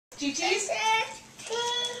Chi-Chi's?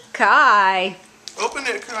 Kai. Open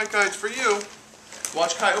it, Kai. Kai, it's for you.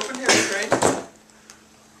 Watch Kai open his, okay?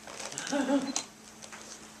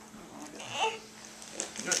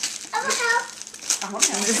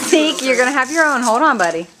 Zeke, you're gonna have your own. Hold on,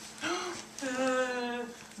 buddy.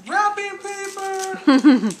 Wrapping paper.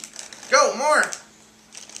 Go, more.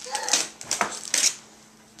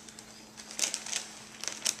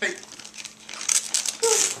 Hey.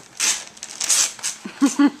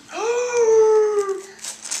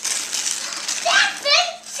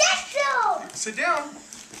 Sit down.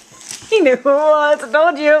 He knew who it was. I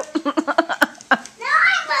told you.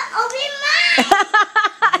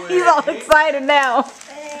 He's all excited now.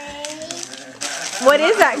 What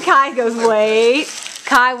is that? Kai goes, wait.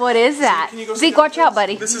 Kai, what is that? Zeke, watch out,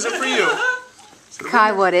 buddy. This isn't for you.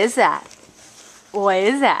 Kai, what is that? What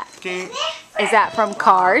is that? Is that from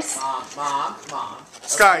Cars? Mom.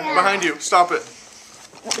 Sky, behind you. Stop it.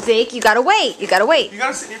 Zeke, you gotta wait. You gotta wait. You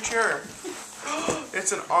gotta sit in your chair.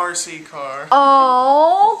 It's an RC car.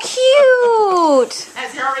 Oh, cute.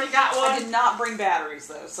 Has he already got one? I did not bring batteries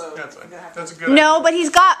though, so That's fine. That's a good No, but he's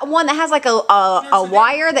got one that has like a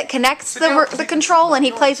wire that connects the control, and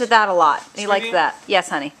he plays with that a lot. He likes that. Yes,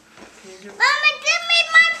 honey. Mama, give me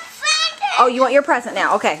my present. Oh, you want your present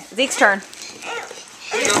now? Okay, Zeke's turn.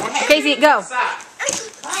 Okay, Zeke, go.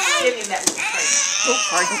 Give him that little thing. Oh,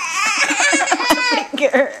 pardon.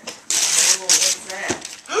 What's that?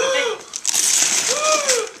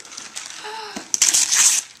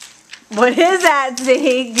 What is that,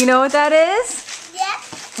 Zeke? Do you know what that is?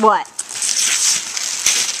 Yes. What?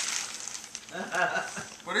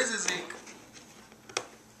 What is it, Zeke?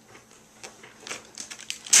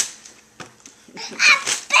 A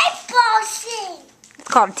baseball thing. It's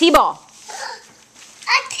called a T-ball.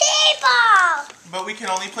 A T-ball. But we can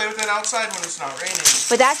only play with it outside when it's not raining.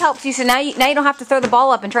 But that helps you, so now you don't have to throw the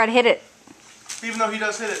ball up and try to hit it. Even though he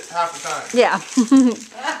does hit it half the time. Yeah.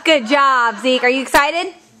 Good job, Zeke. Are you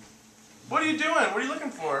excited? What are you doing? What are you looking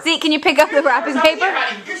for? Zeke, can you pick up the wrapping paper?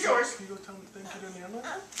 Here's yours. Can you go tell him thank you to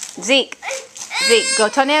Nana? Zeke, go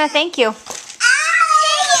tell Nana thank you.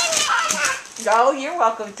 Oh, you're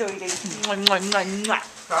welcome, Tweety.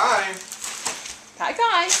 Hi.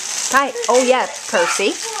 Hi. Hi. Oh yeah,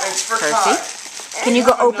 Percy. It's for Percy. Kai. Can you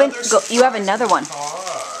go open? You have another one. Car.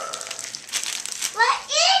 What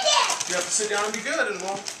is it? You have to sit down and be good, and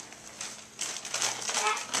we'll.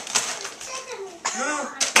 No.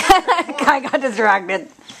 Kai got distracted.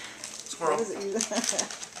 Squirrel.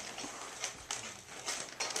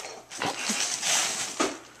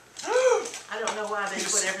 I don't know why they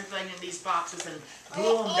put everything in these boxes and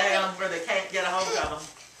glue them down where they can't get a hold of them.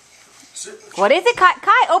 What is it, Kai?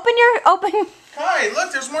 Kai, open. Kai,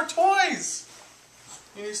 look, there's more toys.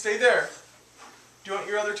 You need to stay there. Do you want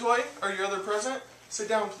your other toy or your other present? Sit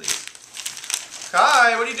down, please.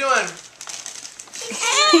 Kai, what are you doing?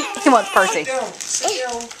 He wants Percy. Sit down. Sit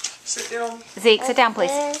down. Sit down. Zeke, sit down,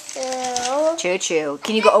 please. Choo choo.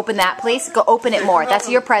 Can you go open that, please? Go open it more. That's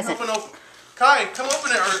your present. Open. Kai, come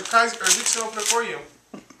open it, or Zeke's gonna open it for you.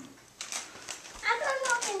 I'm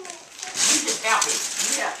gonna open it. You just help me.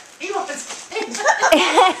 Yeah. He wants He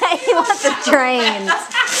wants the trains.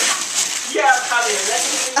 Yeah, come here. Let me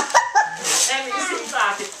see if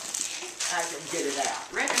I can get it out.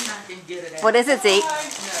 Reckon I can get it out. What is it, Zeke? No.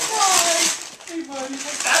 Hey, buddy.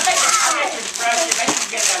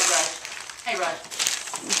 Hey, Rush.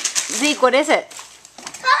 Zeke, what is it?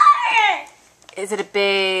 Car. Is it a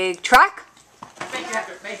big truck? I think you have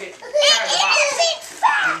to make it It carry the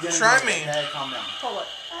box. is Try me. Dad, calm down. Pull it.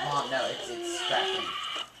 Mom, no, it's scratching.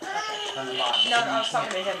 From the bottom. No, I was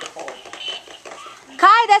talking to him to pull it.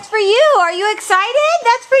 Kai, that's for you. Are you excited?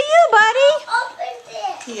 That's for you, buddy. Open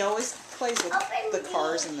it. He always plays with the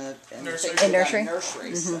cars and the Nursery. things In nursery? about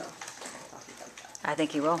nursery, so I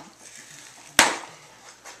think he will.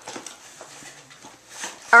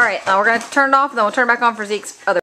 All right, now we're going to turn it off, and then we'll turn it back on for Zeke's other